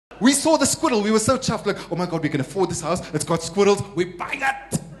We saw the squirrel. We were so chuffed. Like, oh my God, we can afford this house. It's got squirrels. We're buying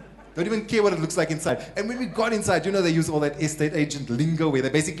it. Don't even care what it looks like inside. And when we got inside, you know, they use all that estate agent lingo where they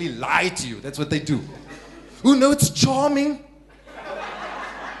basically lie to you. That's what they do. Oh no, it's charming.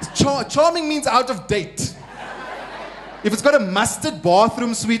 Charming means out of date. If it's got a mustard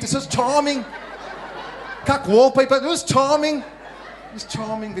bathroom suite, it's just charming. Kak wallpaper, it was charming. It was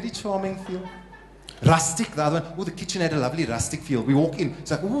charming, very charming feel. Rustic, the other one. Oh, the kitchen had a lovely rustic feel. We walk in,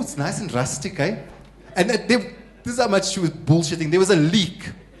 it's like, oh, it's nice and rustic, eh? And this is how much she was bullshitting. There was a leak.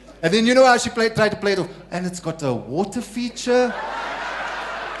 And then you know how she tried to play it off. And it's got a water feature.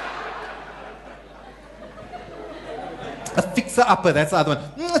 A fixer-upper, that's the other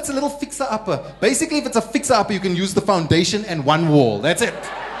one. It's a little fixer-upper. Basically, if it's a fixer-upper, you can use the foundation and one wall. That's it.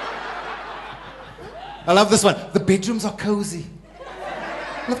 I love this one. The bedrooms are cozy.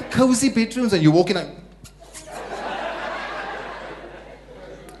 I love cozy bedrooms, and you walk in and...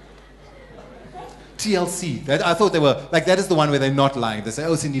 TLC. I thought they were, like, that is the one where they're not lying. They say,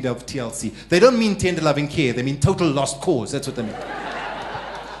 oh, it's in need of TLC. They don't mean tender loving care. They mean total lost cause. That's what they mean.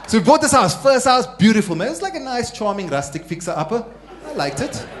 So we bought this house. First house, beautiful, man. It was like a nice, charming, rustic fixer-upper. I liked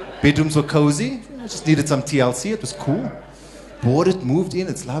it. Bedrooms were cozy. I just needed some TLC. It was cool. Bought it, moved in.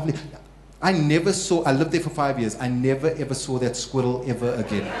 It's lovely. I lived there for 5 years. I never, ever saw that squirrel ever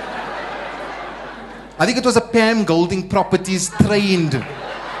again. I think it was a Pam Golding Properties trained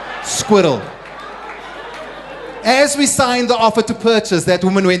squirrel. As we signed the offer to purchase, that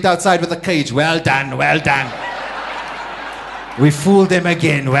woman went outside with a cage. Well done, well done. We fooled them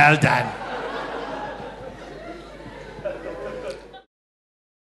again, well done.